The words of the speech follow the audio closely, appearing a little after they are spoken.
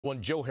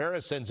When Joe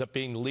Harris ends up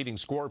being the leading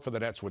scorer for the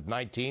Nets with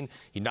 19,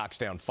 he knocks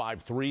down 5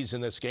 threes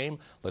in this game.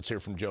 Let's hear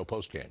from Joe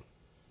postgame.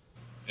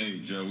 Hey,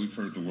 Joe, we've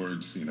heard the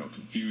words,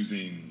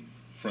 confusing,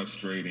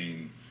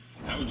 frustrating.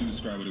 How would you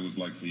describe what it was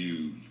like for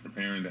you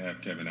preparing to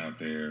have Kevin out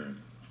there,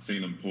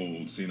 seeing him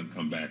pulled, seeing him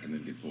come back and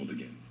then get pulled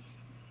again?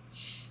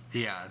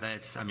 Yeah,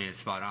 it's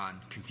spot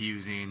on.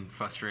 Confusing,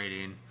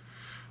 frustrating.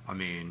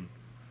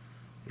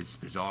 It's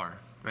bizarre.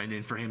 Right? And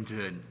then for him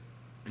to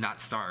not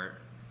start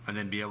and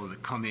then be able to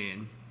come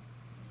in,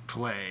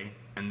 play,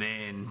 and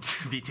then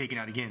be taken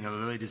out again, it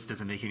really just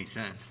doesn't make any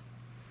sense.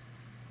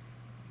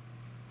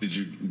 Did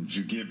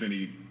you give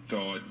any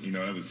thought,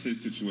 that was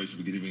his situation,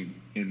 but giving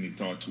any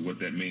thought to what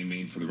that may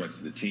mean for the rest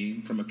of the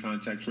team from a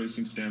contact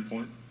tracing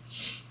standpoint?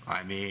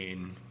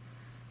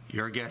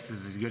 Your guess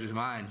is as good as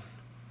mine.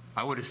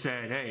 I would have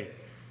said, hey,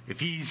 if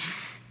he's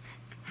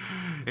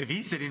if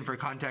he's sitting for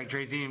contact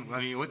tracing,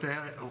 what the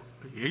hell?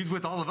 He's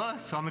with all of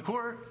us on the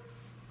court.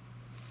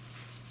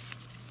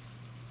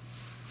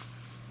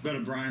 Go to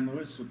Brian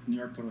Lewis with New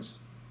York Post.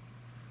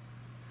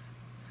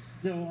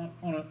 Joe,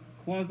 on a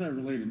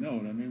quasi-related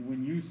note,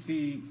 when you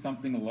see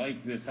something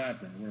like this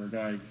happen, where a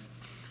guy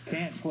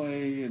can't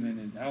play and then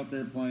is out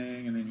there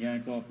playing and then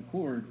yanked off the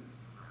court,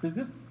 does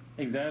this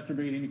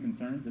exacerbate any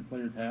concerns that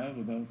players have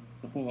about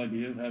the whole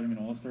idea of having an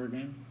all-star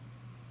game?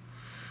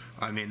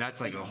 That's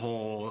like a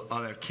whole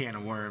other can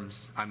of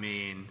worms.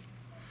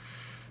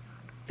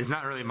 It's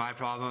not really my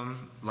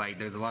problem. Like,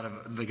 there's a lot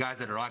of the guys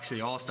that are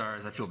actually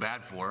all-stars I feel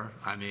bad for.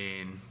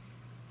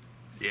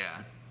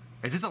 Yeah.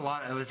 It's just a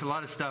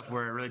lot of stuff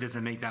where it really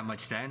doesn't make that much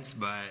sense,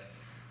 but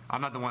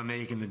I'm not the one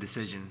making the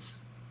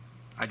decisions.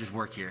 I just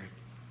work here.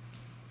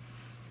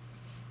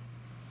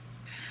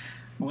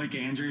 Malik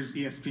Andrews,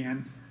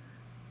 ESPN.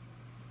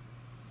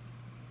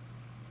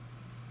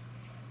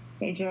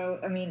 Hey, Joe,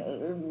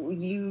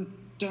 you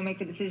don't make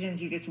the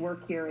decisions, you just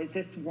work here. Is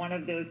this one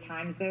of those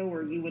times, though,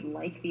 where you would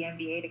like the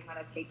NBA to kind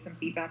of take some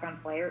feedback from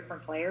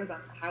players on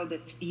how this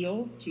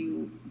feels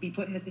to be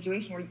put in the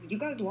situation where you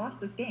guys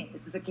lost this game?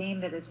 This is a game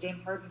that, as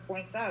James Harden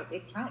points out,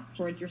 it counts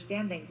towards your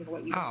standings and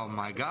what you. Oh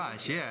my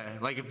gosh, yeah.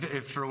 Like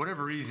if for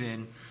whatever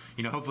reason,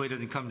 hopefully it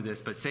doesn't come to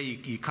this, but say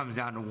it comes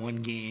down to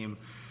one game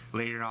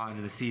later on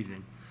in the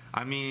season.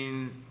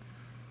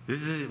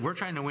 We're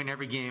trying to win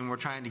every game. We're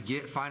trying to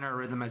find our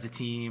rhythm as a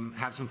team,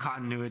 have some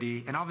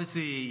continuity, and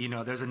obviously,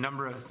 there's a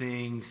number of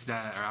things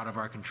that are out of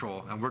our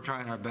control, and we're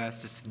trying our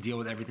best to deal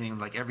with everything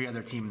like every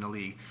other team in the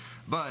league.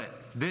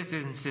 But this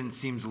instance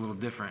seems a little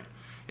different.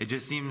 It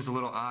just seems a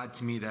little odd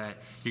to me that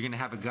you're going to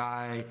have a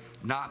guy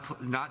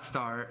not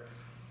start,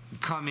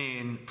 come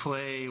in,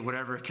 play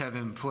whatever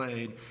Kevin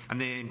played, and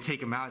then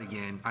take him out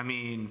again.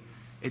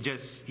 It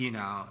just,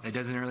 it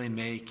doesn't really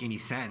make any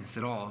sense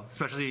at all,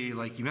 especially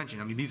like you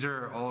mentioned. These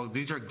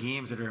are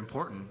games that are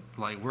important.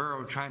 Like,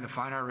 we're trying to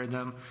find our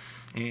rhythm,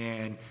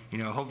 and,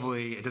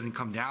 hopefully it doesn't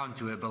come down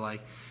to it, but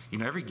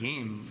every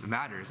game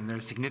matters and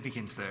there's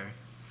significance there.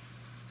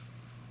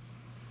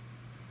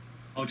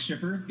 Alex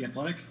Schiffer, The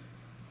Athletic.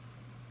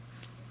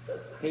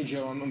 Hey,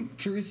 Joe, I'm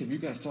curious if you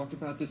guys talked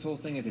about this whole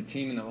thing as a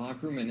team in the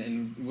locker room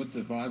and what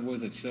the vibe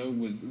was at show.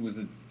 Was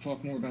it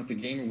talk more about the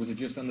game, or was it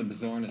just on the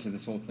bizarreness of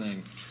this whole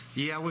thing?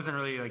 Yeah, it wasn't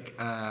really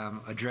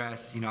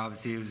addressed.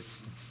 Obviously it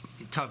was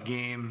a tough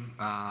game.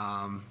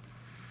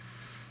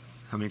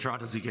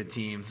 Toronto's a good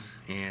team,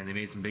 and they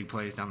made some big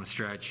plays down the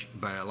stretch,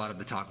 but a lot of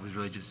the talk was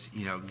really just,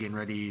 getting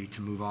ready to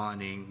move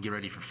on and get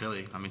ready for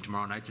Philly.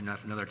 Tomorrow night's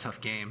another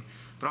tough game.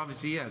 But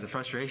obviously, yeah, the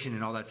frustration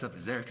and all that stuff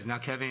is there, because now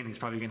Kevin, he's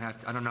probably going to have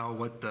to, I don't know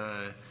what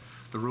the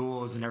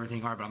rules and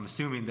everything are, but I'm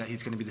assuming that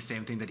he's going to be the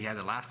same thing that he had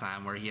the last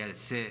time, where he had to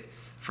sit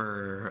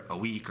for a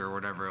week or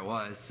whatever it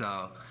was.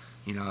 So,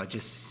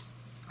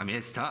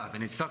 it's tough,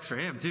 and it sucks for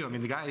him, too.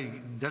 The guy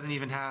doesn't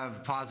even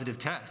have positive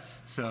tests,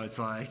 so it's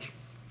like,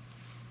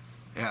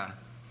 yeah.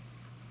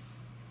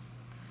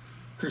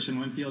 Christian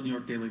Winfield, New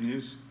York Daily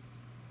News.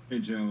 Hey,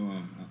 Joe,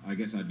 I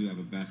guess I do have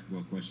a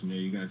basketball question there.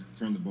 You guys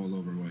turned the ball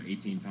over,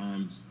 18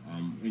 times?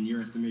 In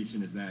your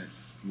estimation, is that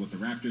what the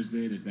Raptors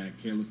did? Is that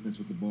carelessness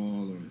with the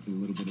ball, or is it a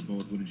little bit of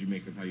both? What did you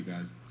make of how you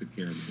guys took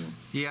care of the ball?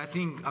 Yeah, I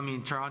think,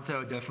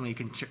 Toronto definitely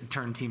can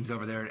turn teams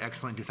over. They're an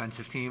excellent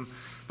defensive team,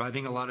 but I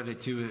think a lot of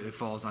it, too, it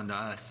falls onto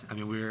us.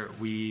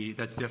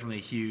 That's definitely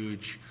a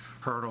huge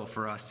hurdle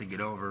for us to get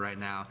over right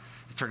now,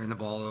 is turning the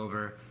ball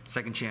over,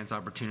 second chance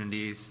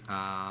opportunities.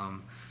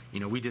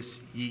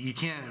 You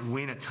can't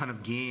win a ton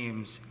of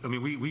games.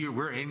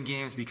 We're in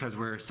games because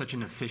we're such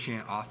an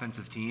efficient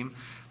offensive team,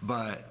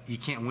 but you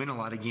can't win a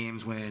lot of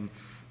games when,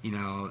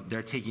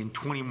 they're taking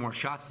 20 more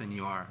shots than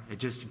you are. It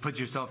just puts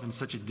yourself in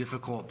such a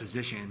difficult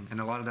position, and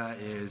a lot of that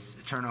is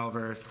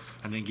turnovers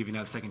and then giving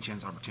up second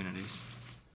chance opportunities.